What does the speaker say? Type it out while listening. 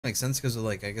Makes sense because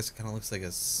like I guess it kind of looks like a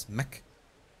smek,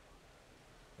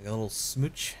 like a little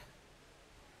smooch.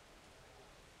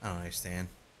 I don't understand.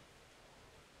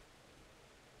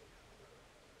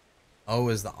 O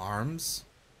is the arms.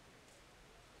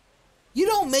 You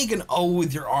don't make an O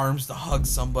with your arms to hug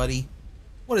somebody.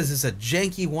 What is this, a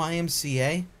janky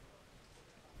YMCA?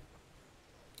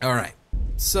 Alright,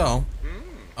 so...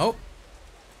 Oh.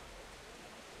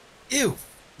 Ew!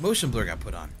 Motion blur got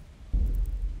put on.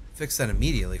 Fix that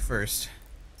immediately first.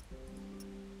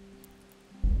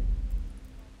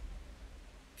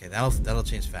 Okay, that'll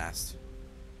change fast.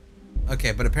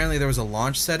 Okay, but apparently there was a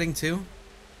launch setting too?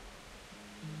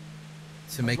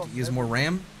 To make it use more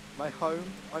RAM? My home,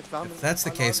 I found If that's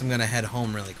the case, I'm gonna head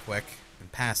home really quick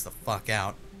and pass the fuck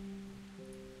out.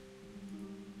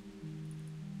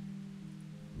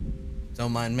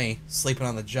 Don't mind me, sleeping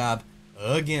on the job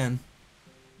again.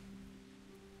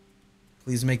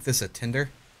 Please make this a Tinder.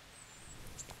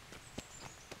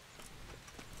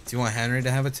 Do you want Henry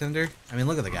to have a Tinder? I mean,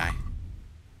 look at the guy.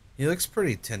 He looks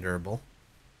pretty Tinderable.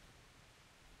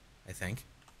 I think.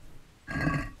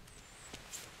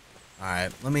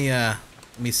 Alright, let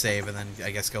me save and then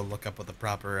I guess go look up what the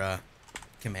proper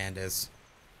command is.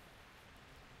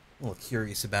 A little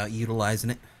curious about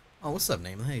utilizing it. Oh, what's up,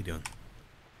 Naaman? How you doing?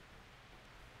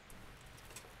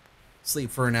 Sleep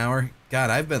for an hour. God,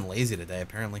 I've been lazy today,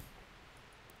 apparently.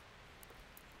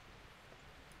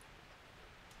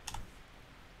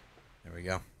 There we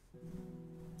go.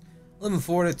 Living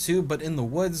Florida too, but in the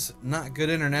woods, not good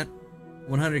internet.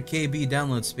 100 KB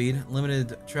download speed,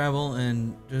 limited travel,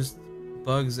 and just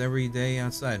bugs every day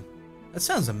outside. That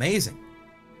sounds amazing.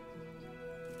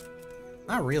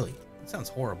 Not really. That sounds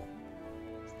horrible.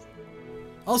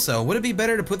 Also, would it be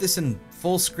better to put this in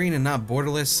full screen and not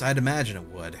borderless? I'd imagine it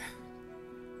would.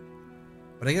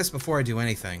 But I guess before I do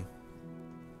anything,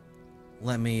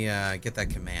 let me get that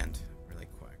command really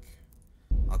quick.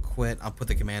 I'll quit, I'll put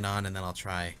the command on, and then I'll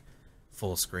try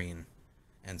full screen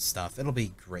and stuff. It'll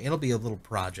be great. It'll be a little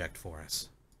project for us.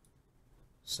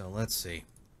 So let's see.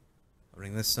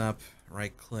 Opening this up,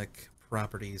 right click,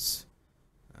 properties,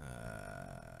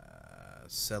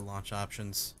 set launch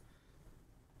options.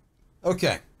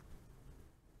 Okay.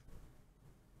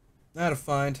 Now to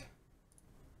find.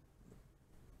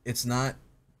 It's not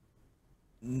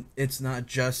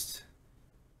just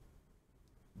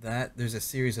that. There's a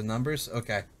series of numbers.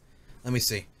 Okay. Let me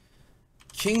see.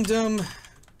 Kingdom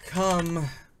Come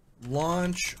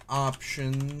launch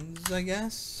options, I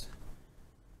guess.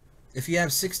 If you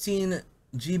have 16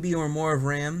 GB or more of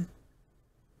RAM,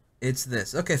 it's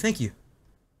this. Okay, thank you.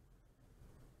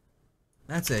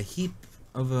 That's a heap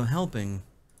of a helping.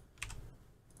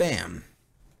 Bam.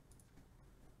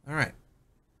 Alright.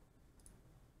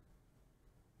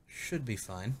 Should be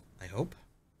fine, I hope.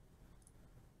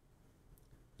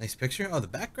 Nice picture. Oh, the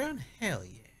background? Hell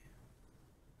yeah.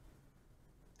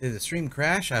 Did the stream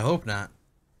crash? I hope not.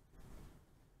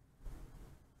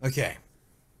 Okay.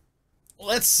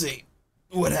 Let's see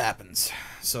what happens.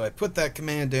 So I put that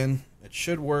command in. It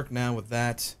should work now with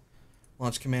that.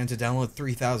 Launch command to download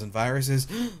 3,000 viruses.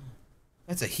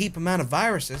 That's a heap amount of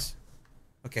viruses.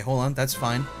 Okay, hold on. That's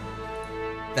fine.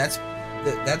 That's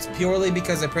purely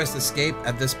because I pressed escape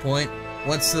at this point.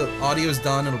 Once the audio's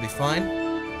done, it'll be fine.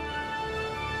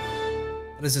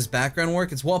 How does this background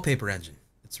work? It's Wallpaper Engine.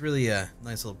 It's really a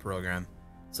nice little program.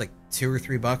 It's like $2 or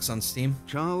 $3 on Steam.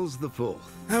 Charles the Fourth.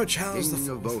 Oh, Charles the King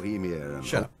of Fourth. Bohemia. And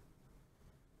Shut up.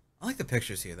 I like the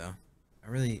pictures here, though. I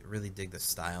really dig the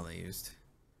style they used.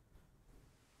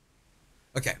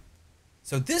 Okay.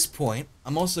 So at this point,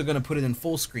 I'm also going to put it in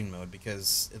full screen mode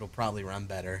because it'll probably run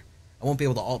better. I won't be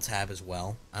able to alt-tab as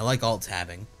well. I like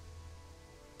alt-tabbing,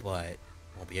 but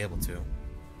won't be able to.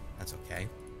 That's okay.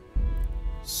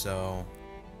 So,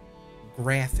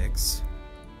 graphics.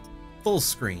 Full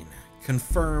screen.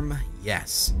 Confirm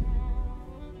yes.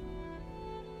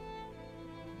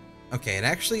 Okay, it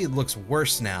actually looks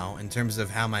worse now in terms of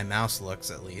how my mouse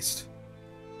looks, at least.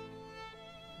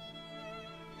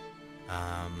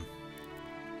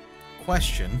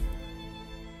 Question.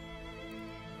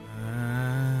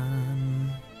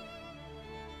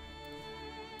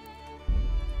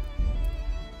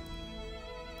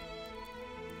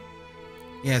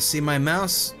 Yeah, see, my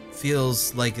mouse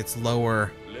feels like it's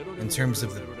lower in terms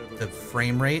of the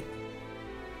frame rate,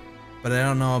 but I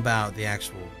don't know about the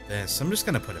actual this. I'm just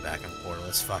gonna put it back on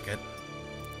borderless. Fuck it.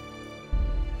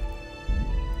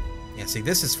 Yeah, see,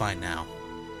 this is fine now.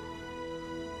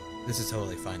 This is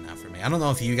totally fine now for me. I don't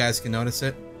know if you guys can notice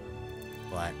it,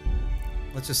 but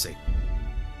let's just see.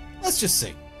 Let's just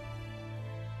see.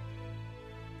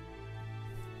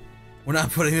 We're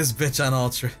not putting this bitch on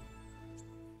ultra.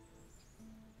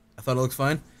 I thought it looked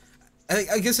fine.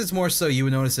 I guess it's more so you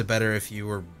would notice it better if you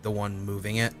were the one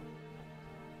moving it.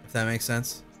 If that makes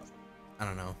sense. I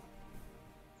don't know.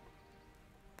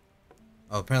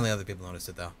 Oh, apparently other people noticed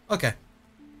it though. Okay.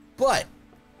 But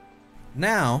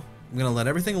now I'm gonna let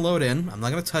everything load in. I'm not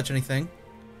gonna touch anything.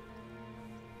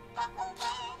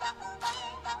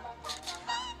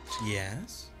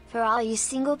 Yes. For all you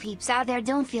single peeps out there,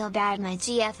 don't feel bad. My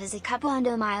GF is a couple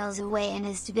hundred miles away and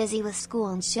is too busy with school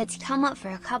and shit to come up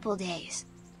for a couple days.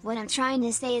 What I'm trying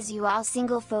to say is you all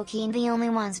single folk ain't the only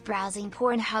ones browsing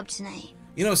Pornhub tonight.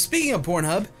 You know, speaking of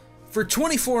Pornhub, for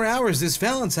 24 hours this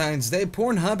Valentine's Day,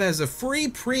 Pornhub has a free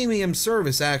premium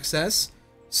service access,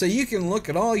 so you can look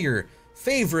at all your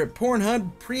favorite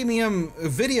Pornhub premium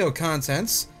video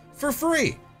contents for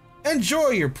free. Enjoy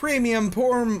your premium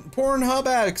Pornhub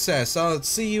access. I'll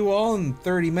see you all in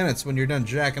 30 minutes when you're done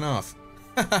jacking off.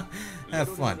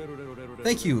 Have fun.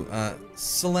 Thank you,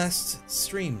 Celeste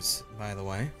Streams, by the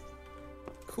way.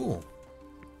 Cool.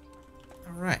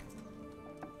 Alright.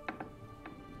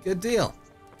 Good deal.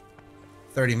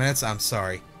 30 minutes? I'm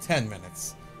sorry. 10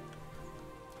 minutes.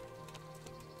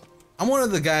 I'm one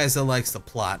of the guys that likes the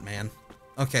plot, man.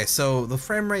 Okay, so the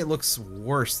frame rate looks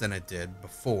worse than it did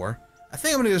before. I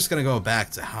think I'm just gonna go back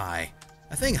to high.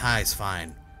 I think high's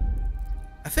fine.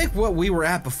 I think what we were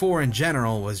at before in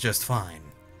general was just fine.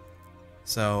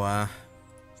 So,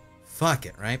 fuck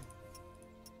it, right?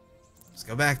 Let's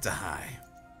go back to high.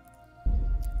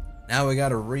 Now we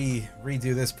gotta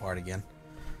redo this part again.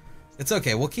 It's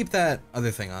okay, we'll keep that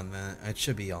other thing on then. It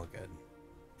should be all good.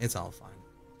 It's all fine.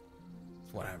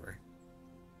 It's whatever.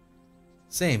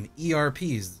 Same,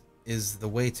 ERPs is the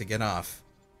way to get off.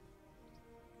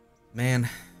 Man,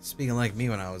 speaking like me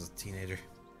when I was a teenager.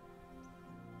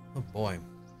 Oh boy.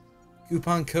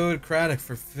 Coupon code Craddock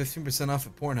for 15% off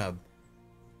at Pornhub.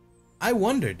 I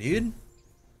wonder, dude.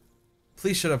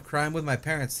 Please shut up, crime with my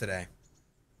parents today.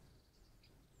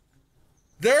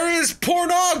 There is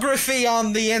pornography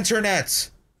on the internet!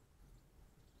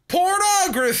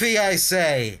 Pornography, I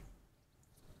say!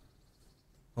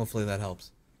 Hopefully that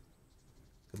helps.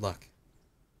 Good luck.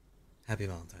 Happy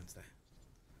Valentine's Day.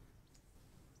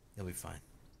 You'll be fine.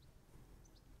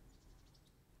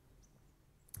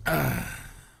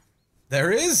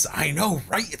 There is? I know,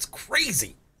 right? It's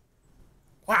crazy.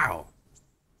 Wow.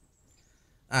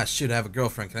 Ah, shoot, I have a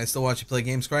girlfriend. Can I still watch you play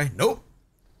games, Cry? Nope.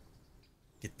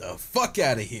 Get the fuck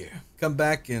out of here. Come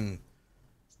back in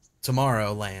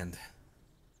Tomorrowland.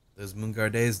 Those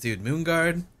Moonguard days, dude.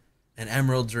 Moonguard and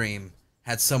Emerald Dream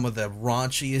had some of the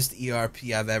raunchiest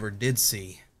ERP I've ever did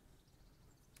see.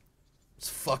 It's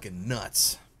fucking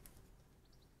nuts.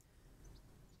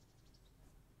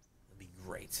 That'd be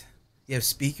great. You have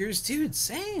speakers? Dude,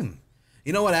 same.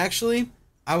 You know what, actually?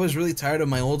 I was really tired of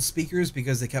my old speakers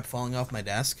because they kept falling off my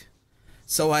desk.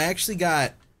 So I actually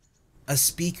got a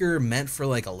speaker meant for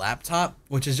like a laptop,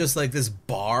 which is just like this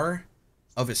bar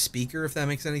of a speaker, if that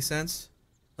makes any sense.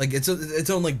 Like it's its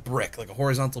own like brick, like a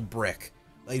horizontal brick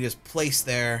that you just place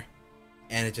there,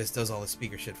 and it just does all the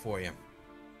speaker shit for you.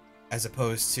 As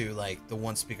opposed to like the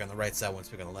one speaker on the right side, one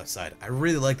speaker on the left side. I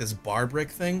really like this bar brick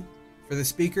thing for the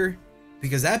speaker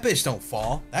because that bitch don't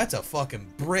fall. That's a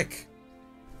fucking brick.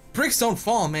 Bricks don't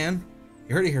fall, man.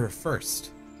 You heard it here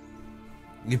first.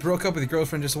 You broke up with your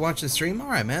girlfriend just to watch the stream?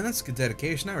 Alright, man, that's good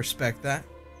dedication. I respect that.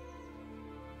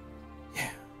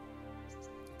 Yeah.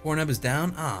 Pornhub is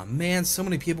down? Aw, man, so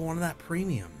many people wanted that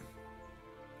premium.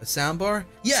 A soundbar?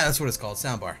 Yeah, that's what it's called,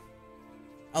 soundbar.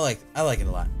 I like it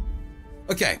a lot.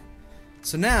 Okay,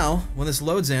 so now, when this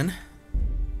loads in,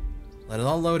 let it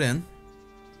all load in.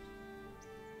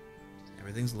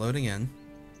 Everything's loading in.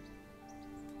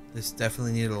 This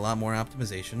definitely needed a lot more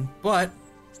optimization, but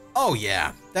oh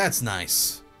yeah, that's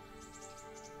nice.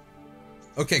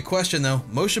 Okay, question though.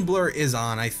 Motion blur is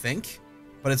on, I think,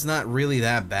 but it's not really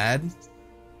that bad.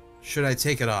 Should I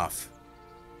take it off?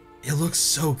 It looks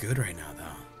so good right now though.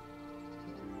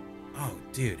 Oh,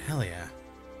 dude, hell yeah.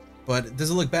 But does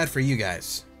it look bad for you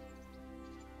guys?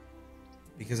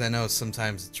 Because I know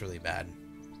sometimes it's really bad.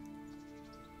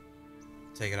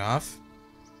 Take it off?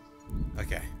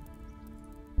 Okay.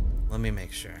 Let me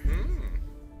make sure.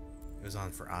 It was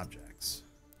on for objects.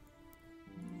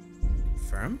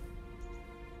 Confirm.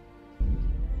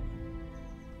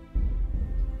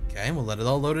 Okay, we'll let it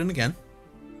all load in again.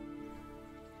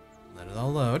 Let it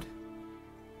all load.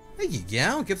 Thank you,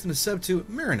 Gal. Give them a sub to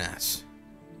Miranas.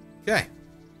 Okay.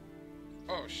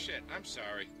 Oh shit, I'm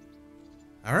sorry.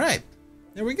 Alright.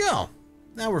 There we go.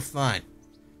 Now we're fine.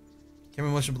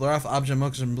 Camera motion blur off, object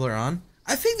motion blur on.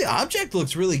 I think the object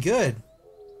looks really good.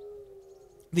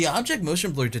 The object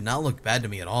motion blur did not look bad to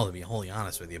me at all, to be wholly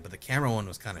honest with you, but the camera one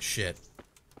was kind of shit.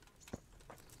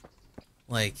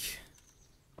 Like,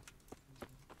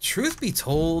 truth be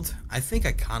told, I think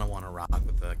I kind of want to rock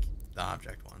with the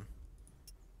object one.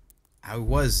 I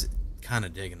was kind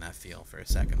of digging that feel for a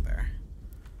second there.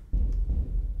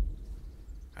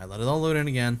 Alright, let it all load in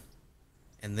again.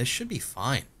 And this should be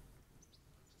fine.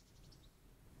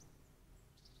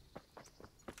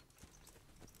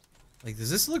 Like, does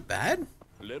this look bad?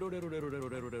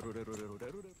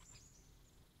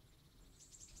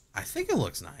 I think it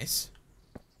looks nice.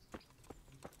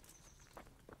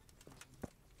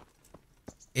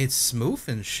 It's smooth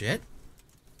and shit.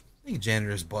 I think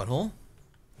janitor's butthole.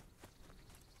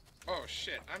 Oh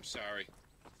shit, I'm sorry.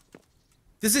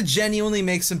 Does it genuinely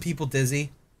make some people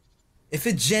dizzy? If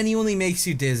it genuinely makes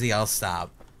you dizzy, I'll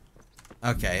stop.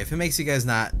 Okay, if it makes you guys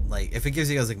not, like, if it gives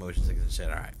you guys, like, motion sickness and shit,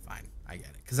 alright, fine. I get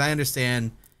it. Because I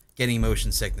understand getting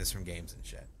motion sickness from games and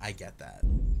shit. I get that.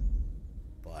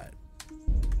 But,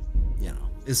 you know,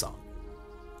 it's all.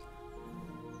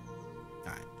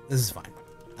 Alright, this is fine.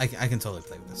 I can totally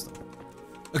play with this stuff.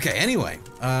 Okay, anyway,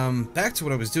 back to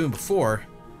what I was doing before,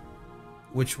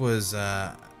 which was,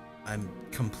 I'm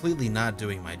completely not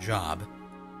doing my job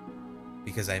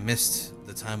because I missed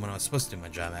the time when I was supposed to do my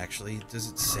job, actually. Does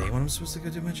it say when I'm supposed to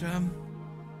go do my job?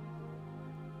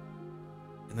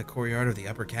 In the courtyard of the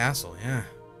upper castle, yeah.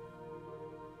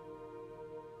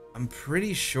 I'm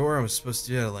pretty sure I was supposed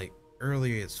to do it, like,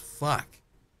 earlier as fuck.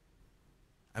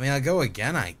 I mean, I'll go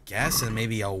again, I guess, and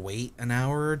maybe I'll wait an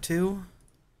hour or two.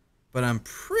 But I'm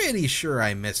pretty sure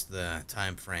I missed the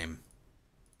time frame.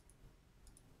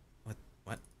 What?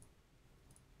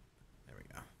 There we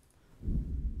go.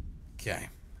 Okay.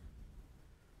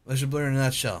 Leisure blur in a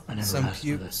nutshell. Some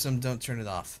puke, some don't turn it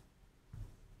off.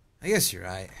 I guess you're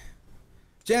right.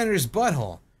 Janitor's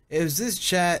butthole. Is this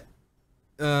chat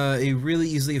a really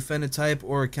easily offended type,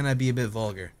 or can I be a bit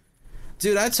vulgar?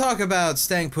 Dude, I talk about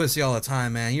stank pussy all the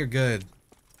time, man. You're good.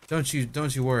 Don't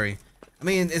you worry. I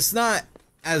mean, it's not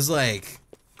as, like,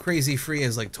 crazy free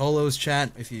as, like, Tolo's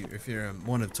chat, if you're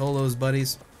one of Tolo's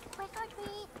buddies.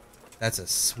 That's a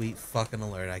sweet fucking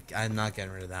alert. I'm not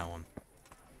getting rid of that one.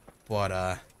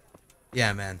 But,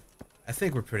 yeah, man. I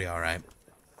think we're pretty alright.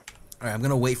 Alright, I'm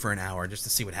gonna wait for an hour just to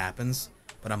see what happens.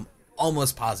 But I'm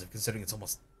almost positive, considering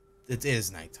it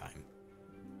is nighttime.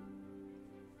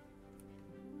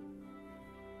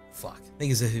 Fuck. Thank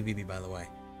you, Zahubibi, by the way.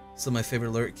 Still my favorite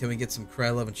alert. Can we get some cry,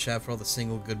 love, and chat for all the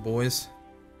single good boys?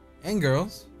 And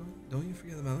girls. Don't you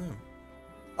forget about them.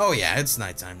 Oh yeah, it's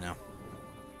nighttime now.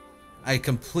 I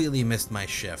completely missed my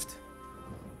shift.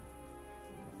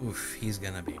 Oof, he's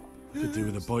gonna be. Could do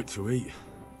with a bite to eat.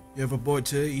 You have a bite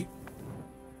to eat?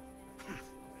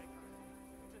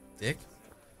 Dick?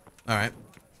 Alright.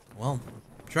 Well,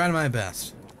 trying my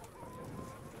best.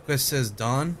 Quest says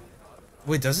dawn.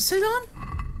 Wait, does it say dawn?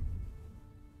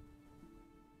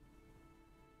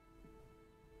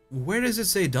 Where does it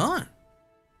say dawn?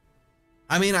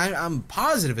 I mean, I'm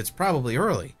positive it's probably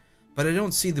early, but I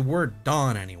don't see the word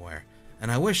dawn anywhere.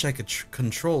 And I wish I could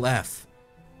control F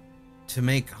to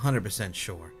make 100%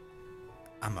 sure.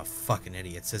 I'm a fucking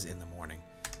idiot. It says in the morning.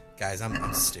 Guys,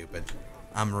 I'm stupid.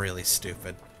 I'm really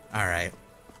stupid. Alright.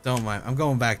 Don't mind. I'm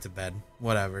going back to bed.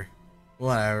 Whatever.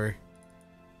 Whatever.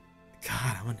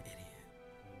 God, I'm an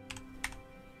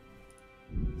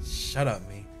idiot. Shut up,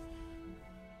 me.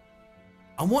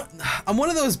 I'm one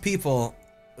of those people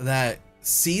that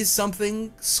sees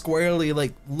something squarely,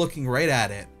 like, looking right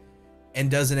at it, and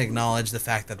doesn't acknowledge the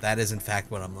fact that that is in fact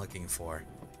what I'm looking for.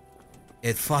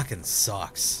 It fucking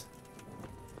sucks.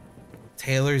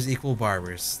 Tailors equal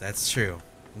barbers. That's true.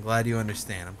 I'm glad you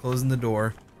understand. I'm closing the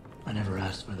door. I never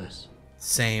asked for this.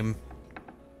 Same.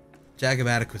 Jack of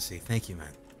adequacy. Thank you, man.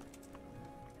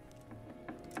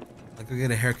 I'll go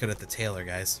get a haircut at the tailor,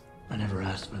 guys. I never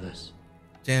asked for this.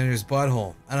 Janitor's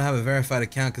butthole. I don't have a verified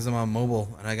account because I'm on mobile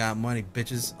and I got money,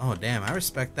 bitches. Oh, damn. I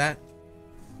respect that.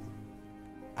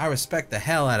 I respect the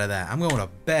hell out of that. I'm going to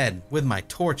bed with my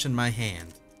torch in my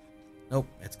hand. Nope,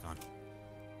 it's gone.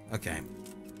 Okay.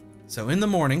 So in the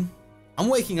morning, I'm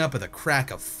waking up at the crack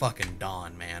of fucking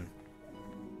dawn, man.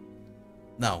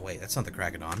 No, wait, that's not the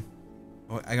crack of dawn.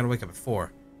 Oh, I gotta wake up at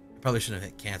 4. I probably shouldn't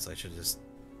have hit cancel. I should just...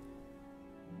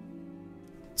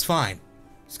 It's fine.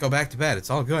 Just go back to bed. It's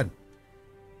all good.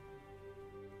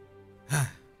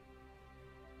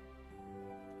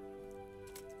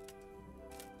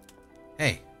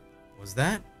 Hey, was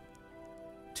that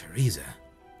Teresa,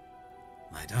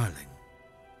 my darling?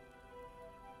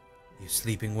 You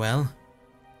sleeping well?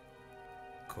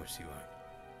 Of course you are.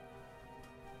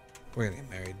 We're gonna get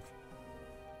married.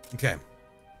 Okay.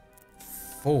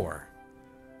 4.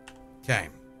 Okay.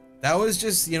 That was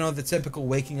just, you know, the typical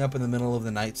waking up in the middle of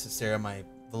the night to stare at my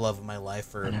the love of my life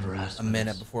for I never asked a for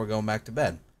minute this. before going back to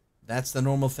bed. That's the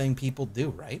normal thing people do,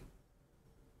 right?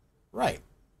 Right.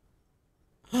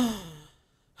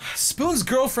 Spoon's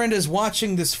girlfriend is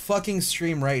watching this fucking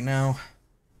stream right now.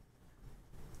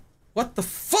 What the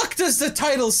fuck does the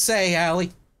title say,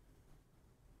 Allie?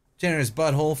 Generous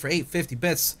butthole for 850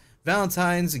 bits.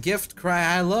 Valentine's gift, cry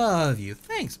I love you.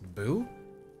 Thanks, boo.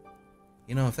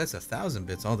 You know, if that's 1,000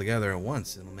 bits all together at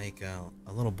once, it'll make a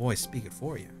little boy speak it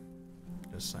for you.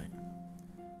 Just saying.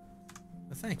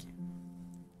 But thank you.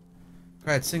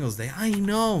 Cried Singles Day. I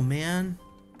know, man.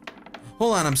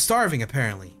 Hold on, I'm starving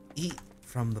apparently. Eat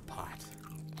from the pot.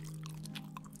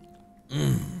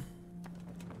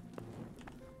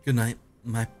 Good night,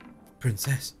 my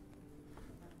princess.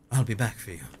 I'll be back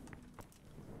for you.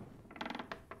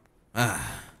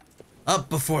 Up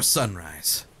before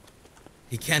sunrise.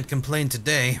 He can't complain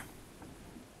today.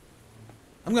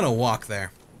 I'm gonna walk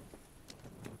there.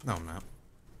 No, I'm not.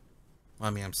 Well,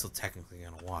 I mean, I'm still technically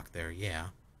gonna walk there, yeah.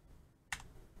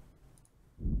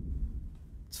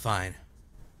 It's fine.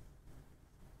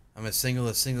 I'm as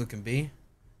single can be.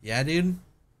 Yeah, dude?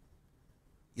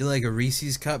 You like a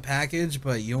Reese's Cup package,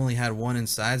 but you only had one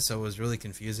inside, so it was really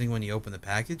confusing when you opened the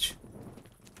package?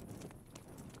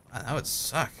 Wow, that would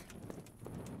suck.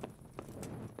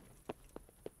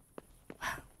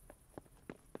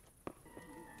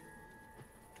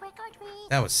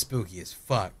 That was spooky as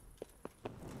fuck.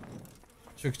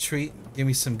 Trick or treat, give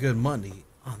me some good money.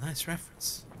 Oh, nice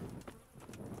reference.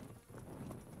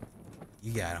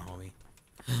 You got it, homie.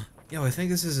 Yo, I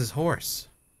think this is his horse.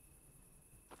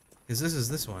 Because this is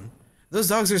this one. Those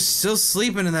dogs are still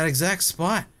sleeping in that exact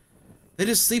spot. They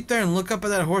just sleep there and look up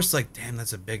at that horse like, damn,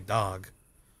 that's a big dog.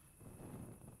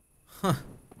 Huh.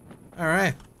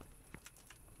 Alright.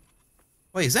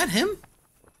 Wait, is that him?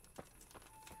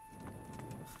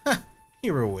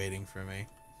 You were waiting for me.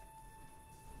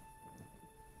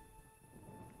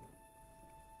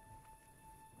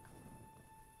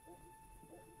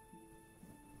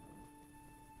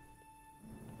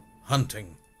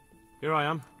 Hunting. Here I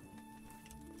am.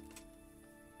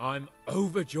 I'm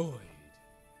overjoyed.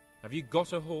 Have you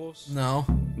got a horse? No.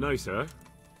 No, sir.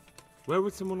 Where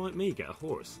would someone like me get a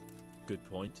horse? Good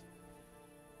point.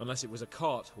 Unless it was a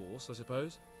cart horse, I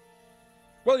suppose.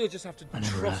 Well, you just have to I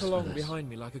never trot asked for along this. behind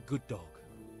me like a good dog.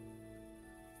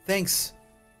 Thanks,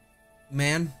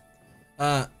 man.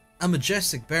 A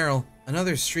Majestic Barrel,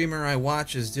 another streamer I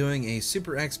watch, is doing a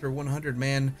super expert 100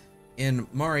 man in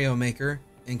Mario Maker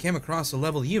and came across a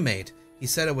level you made. He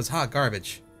said it was hot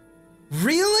garbage.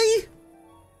 Really?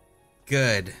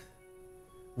 Good.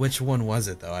 Which one was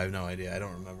it, though? I have no idea. I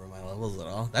don't remember my levels at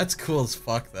all. That's cool as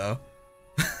fuck, though.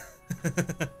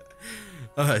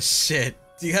 Oh, shit.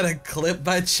 Do you got a clip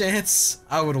by chance?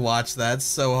 I would watch that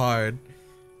so hard.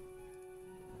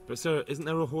 But, sir, isn't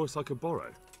there a horse I could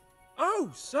borrow? Oh,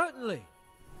 certainly.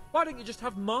 Why don't you just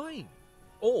have mine?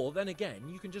 Or, then again,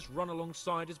 you can just run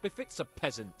alongside as befits a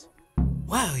peasant.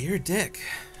 Wow, you're a dick.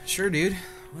 Sure, dude.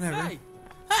 Whatever. Hey!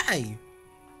 Hey!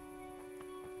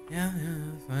 Yeah,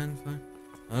 fine.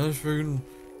 I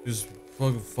just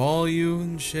fucking follow you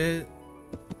and shit.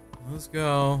 Let's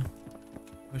go.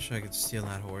 Wish I could steal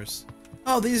that horse.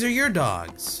 Oh, these are your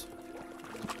dogs.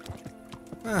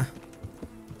 Huh.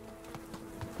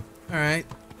 Alright.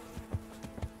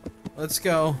 Let's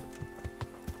go.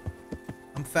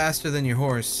 I'm faster than your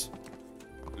horse.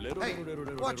 Hey,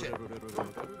 watch it.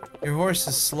 Your horse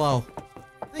is slow.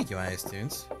 Thank you,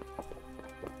 iTunes.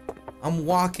 I'm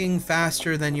walking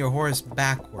faster than your horse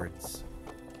backwards.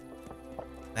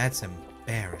 That's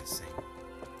embarrassing.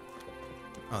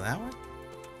 Oh, that one?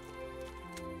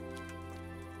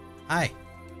 Hi.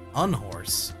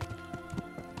 Unhorse.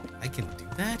 I can do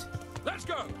that? Let's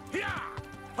go! Yeah!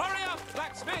 Hurry up,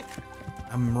 blacksmith!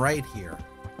 I'm right here.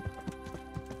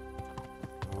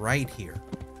 Right here.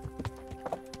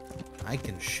 I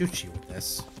can shoot you with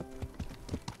this.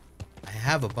 I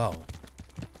have a bow.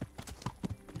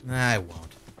 Nah, I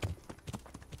won't.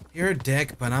 You're a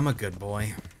dick, but I'm a good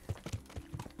boy.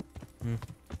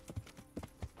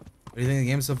 What do you think of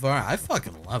the game so far? I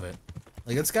fucking love it.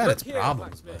 Like, it's got its Look here,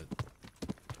 problems, but... blacksmith.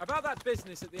 About that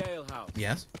business at the alehouse.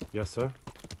 Yes? Yes, sir.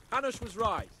 Hanush was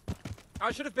right.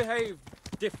 I should have behaved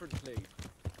differently.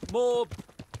 More,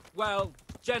 well,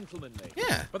 gentlemanly.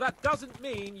 Yeah. But that doesn't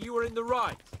mean you were in the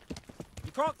right.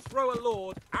 You can't throw a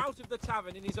lord out of the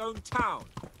tavern in his own town.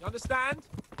 You understand?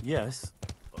 Yes.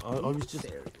 I was just...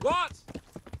 What?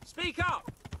 Speak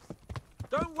up!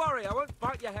 Don't worry, I won't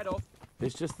bite your head off.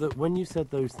 It's just that when you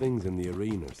said those things in the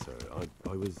arena, sir,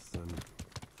 I was, a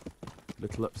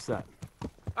little upset.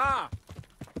 Ah!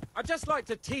 I just like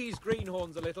to tease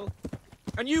greenhorns a little.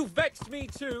 And you vexed me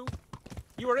too.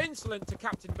 You were insolent to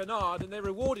Captain Bernard and they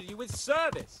rewarded you with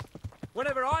service.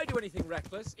 Whenever I do anything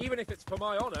reckless, even if it's for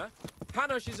my honour,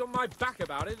 Hanush is on my back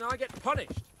about it and I get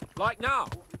punished. Like now.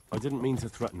 I didn't mean to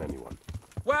threaten anyone.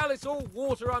 Well, it's all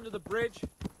water under the bridge.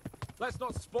 Let's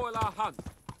not spoil our hunt.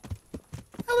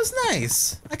 That was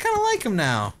nice. I kind of like him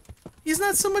now. He's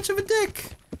not so much of a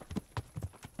dick.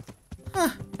 Huh.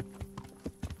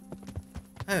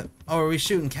 Oh, are we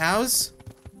shooting cows?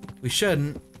 We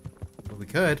shouldn't, but we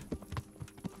could.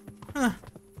 Huh.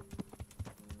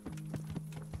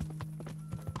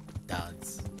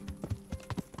 Dogs.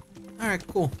 Alright,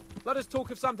 cool. Let us talk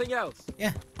of something else.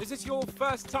 Yeah. Is this your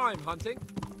first time hunting?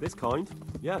 This kind?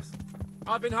 Yes.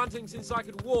 I've been hunting since I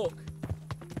could walk.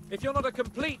 If you're not a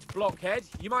complete blockhead,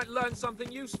 you might learn something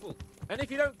useful. And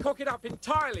if you don't cock it up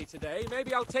entirely today,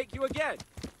 maybe I'll take you again.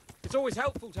 It's always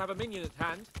helpful to have a minion at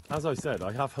hand. As I said,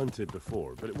 I have hunted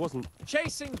before, but it wasn't...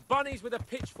 Chasing bunnies with a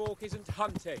pitchfork isn't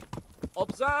hunting.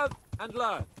 Observe and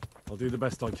learn. I'll do the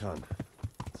best I can,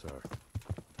 sir.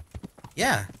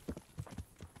 Yeah.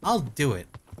 I'll do it.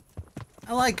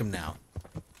 I like him now.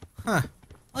 Huh.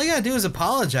 All you gotta do is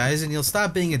apologize and you'll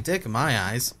stop being a dick in my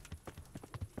eyes.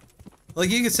 Like,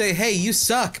 you could say, hey, you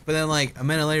suck, but then, like, a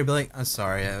minute later be like, I'm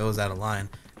sorry, I was out of line.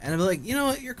 And I'd be like, you know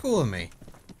what, you're cool with me.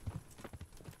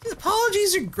 These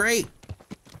apologies are great.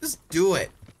 Just do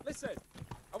it. Listen,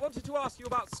 I wanted to ask you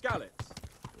about scallops.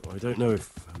 I don't know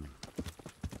if...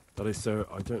 that is, sir,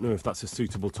 I don't know if that's a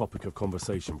suitable topic of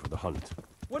conversation for the hunt.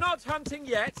 We're not hunting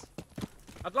yet.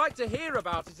 I'd like to hear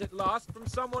about it at last from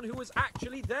someone who was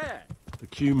actually there. The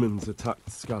Cumans attacked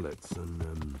Skallets,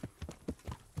 and,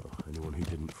 well, anyone who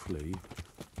didn't flee.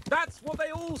 That's what they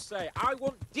all say. I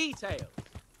want details.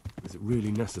 Is it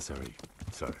really necessary,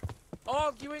 sir?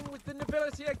 Arguing with the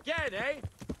nobility again, eh?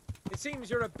 It seems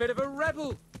you're a bit of a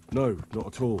rebel. No, not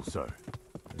at all, sir.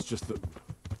 It's just that...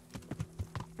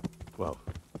 well,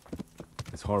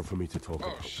 it's hard for me to talk Oh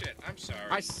about. shit, I'm sorry.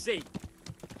 I see.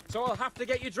 So I'll have to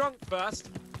get you drunk first.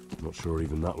 Not sure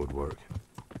even that would work.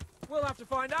 We'll have to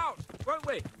find out, won't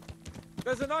we?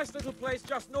 There's a nice little place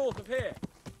just north of here.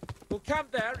 We'll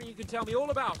camp there and you can tell me all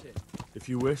about it. If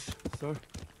you wish, sir.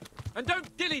 And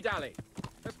don't dilly-dally.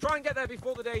 Let's try and get there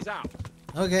before the day's out.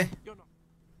 Okay.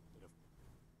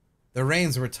 The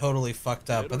reins were totally fucked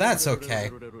up, but that's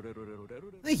okay.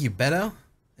 Thank you, Beto.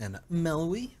 And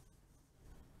Melwy.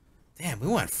 Damn, we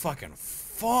went fucking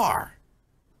far.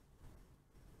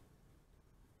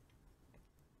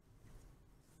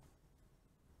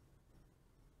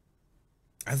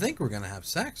 I think we're gonna have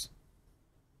sex.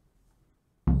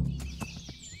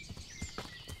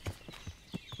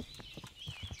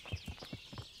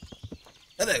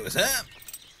 Hello, sir.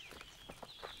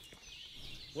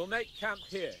 We'll make camp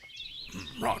here.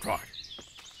 Right, right.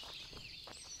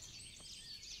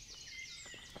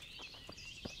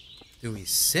 Do we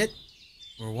sit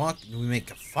or walk? Do we make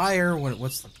a fire?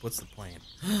 What's the plan?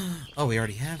 Oh, we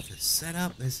already have this set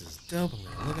up. This is dope.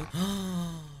 Look at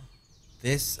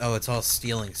this. Oh, it's all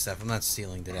stealing stuff. I'm not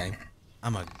stealing today.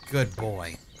 I'm a good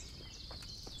boy.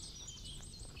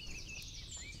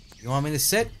 You want me to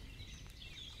sit?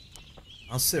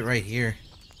 I'll sit right here.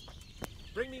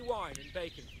 Bring me wine and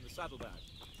bacon from the saddlebag.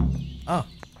 Oh.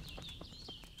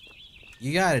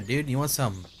 You got it, dude. You want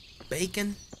some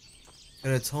bacon?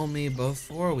 Could have told me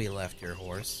before we left your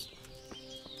horse.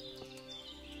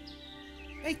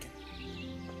 Bacon.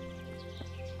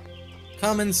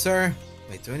 Coming, sir.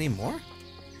 Wait, do I need more?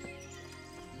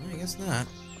 I guess not.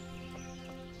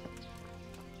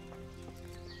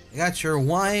 I got your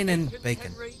wine and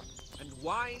bacon. Henry, and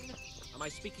wine? Am I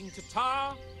speaking to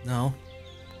Tar? No.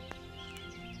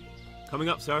 Coming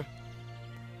up, sir.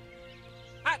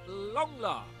 At long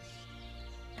last.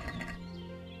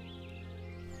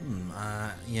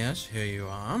 Yes, here you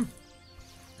are.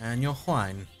 And your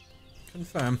wine.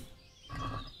 Confirm.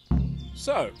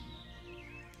 So,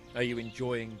 are you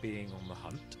enjoying being on the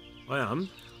hunt? I am,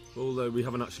 although we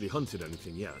haven't actually hunted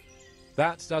anything yet.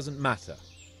 That doesn't matter.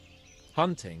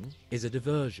 Hunting is a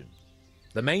diversion.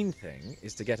 The main thing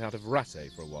is to get out of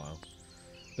Rattay for a while.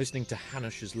 Listening to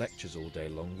Hanush's lectures all day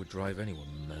long would drive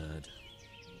anyone mad.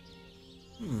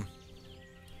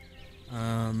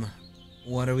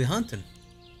 What are we hunting?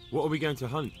 What are we going to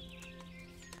hunt?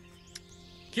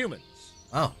 Humans.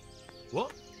 Oh.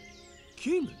 What?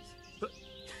 Cumans? But...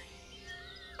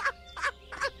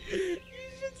 You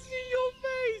should see your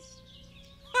face!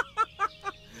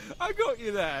 I got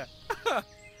you there.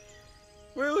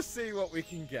 We'll see what we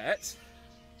can get.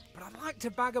 But I'd like to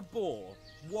bag a boar.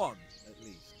 One, at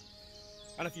least.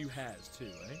 And a few hares,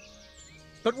 too, eh?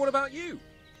 But what about you?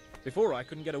 Before I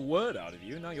couldn't get a word out of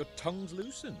you, now your tongue's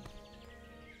loosened.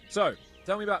 So,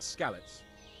 tell me about scallops.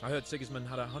 I heard Sigismund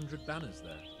had 100 banners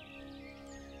there.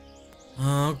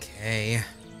 Okay.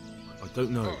 I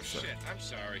don't know, Oh sir. shit, I'm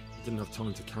sorry. I didn't have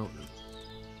time to count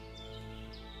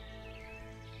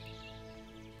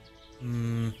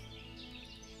them.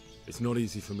 It's not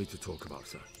easy for me to talk about,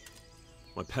 sir.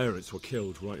 My parents were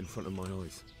killed right in front of my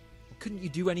eyes. Couldn't you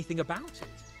do anything about it?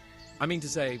 I mean to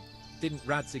say, didn't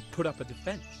Radzig put up a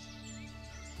defense?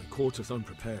 They caught us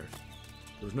unprepared.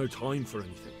 There was no time for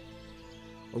anything.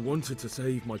 I wanted to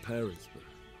save my parents, but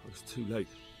I was too late.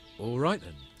 All right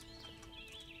then.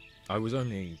 I was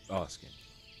only asking.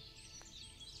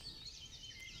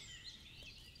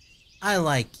 I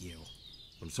like you.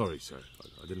 I'm sorry, sir.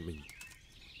 I didn't mean...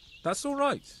 That's all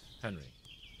right, Henry.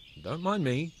 Don't mind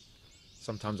me.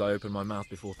 Sometimes I open my mouth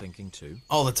before thinking too.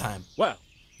 All the time. Well,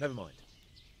 never mind.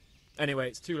 Anyway,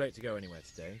 it's too late to go anywhere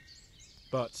today.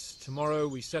 But tomorrow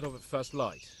we set off at first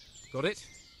light. Got it?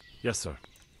 Yes, sir.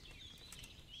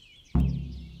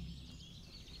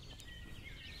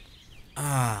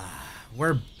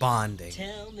 We're bonding.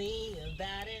 Tell me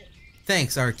about it.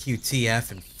 Thanks,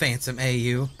 RQTF and Phantom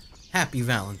AU. Happy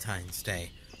Valentine's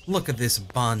Day. Look at this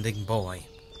bonding boy.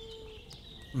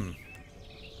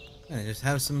 I just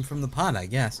have some from the pot, I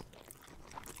guess.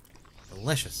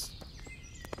 Delicious.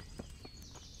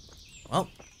 Well,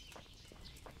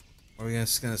 we're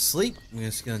just gonna sleep. We're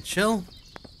just gonna chill.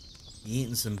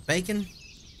 Eating some bacon.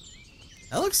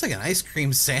 That looks like an ice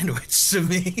cream sandwich to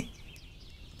me.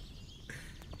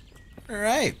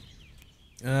 Alright.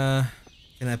 Can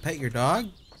I pet your dog?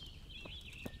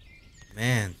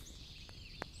 Man.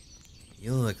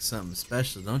 You look something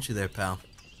special, don't you there, pal?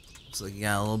 Looks like you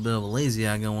got a little bit of a lazy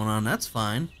eye going on. That's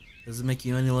fine. Doesn't make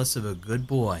you any less of a good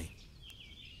boy.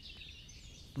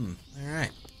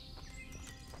 Alright.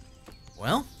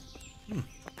 Well.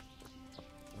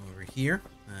 Over here,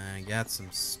 I got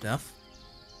some stuff.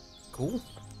 Cool.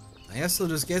 I guess I'll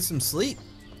just get some sleep.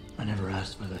 I never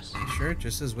asked for this. Sure,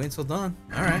 just says wait till dawn.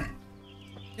 Alright.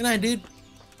 Good night, dude.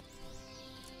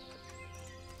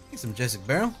 Hey, some Jessic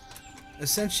Barrel. I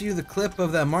sent you the clip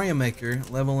of that Mario Maker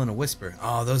level in a whisper.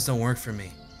 Oh, those don't work for me.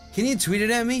 Can you tweet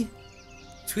it at me?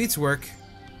 Tweets work.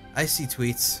 I see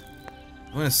tweets.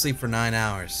 I'm gonna sleep for 9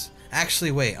 hours.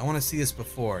 Actually, wait, I want to see this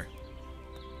before.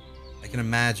 I can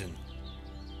imagine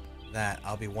that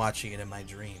I'll be watching it in my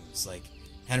dreams. Like,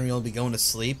 Henry will be going to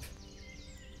sleep,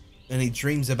 and he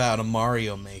dreams about a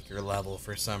Mario Maker level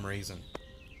for some reason.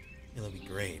 It'll be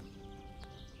great.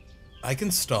 I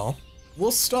can stall.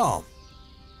 We'll stall.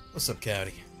 What's up,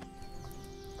 Cowdy?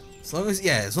 As long as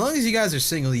you guys are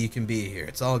single, you can be here.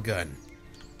 It's all good.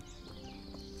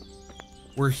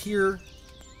 We're here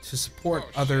to support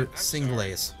other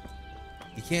singles.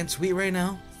 You can't tweet right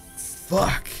now?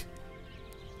 Fuck.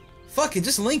 Fuck it,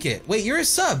 just link it. Wait, you're a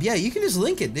sub. Yeah, you can just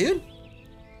link it, dude.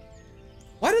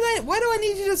 Why do I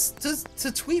need you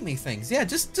to tweet me things? Yeah,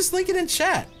 just link it in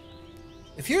chat.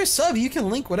 If you're a sub, you can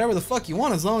link whatever the fuck you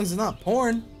want as long as it's not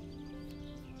porn.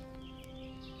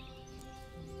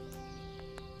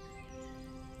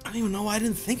 I don't even know why I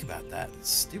didn't think about that. It's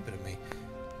stupid of me.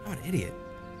 I'm an idiot.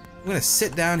 I'm gonna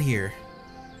sit down here,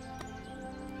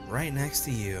 right next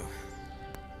to you.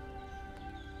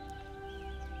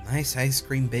 Nice ice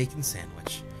cream bacon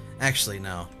sandwich. Actually,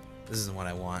 no. This isn't what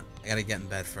I want. I gotta get in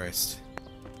bed first.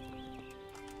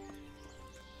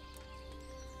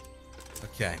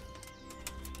 Okay.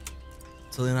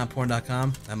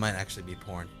 TotallyNotPorn.com. That might actually be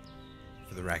porn,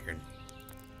 for the record.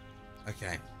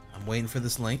 Okay. I'm waiting for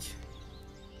this link.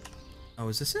 Oh,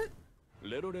 is this it?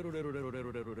 This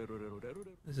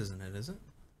isn't it, is it?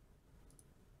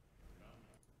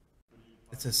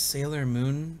 It's a Sailor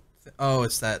Moon. Oh,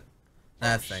 it's that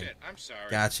thing. Shit, I'm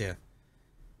sorry. Gotcha.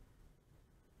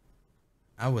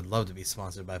 I would love to be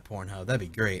sponsored by Pornhub. That'd be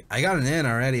great. I got an in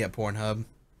already at Pornhub.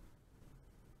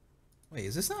 Wait,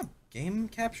 is this not game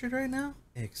captured right now?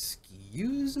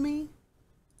 Excuse me?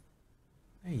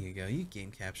 There you go. You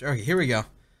game capture. Okay, here we go.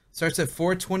 Starts at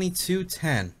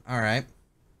 4:22:10. Alright.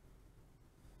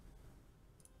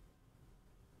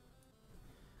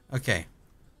 Okay.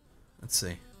 Let's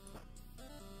see.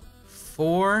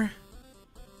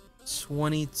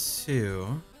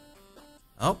 4:22.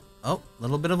 Oh,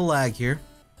 little bit of a lag here.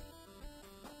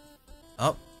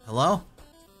 Oh, hello?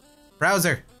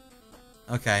 Browser.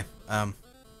 Okay,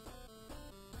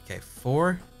 okay,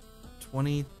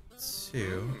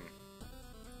 4:22.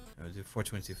 I would do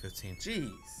 4:22:15.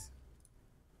 Jeez.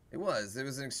 It was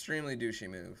an extremely douchey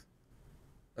move.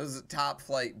 It was a top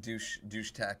flight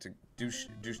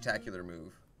douche-tacular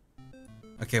move.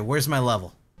 Okay, where's my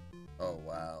level? Oh,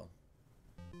 wow.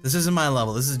 This isn't my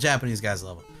level. This is a Japanese guy's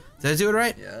level. Did I do it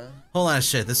right? Yeah. Hold on,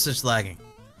 shit. This is just lagging.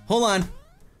 Hold on.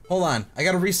 I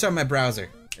gotta restart my browser.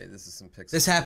 Hey, this is some pixel. This happened.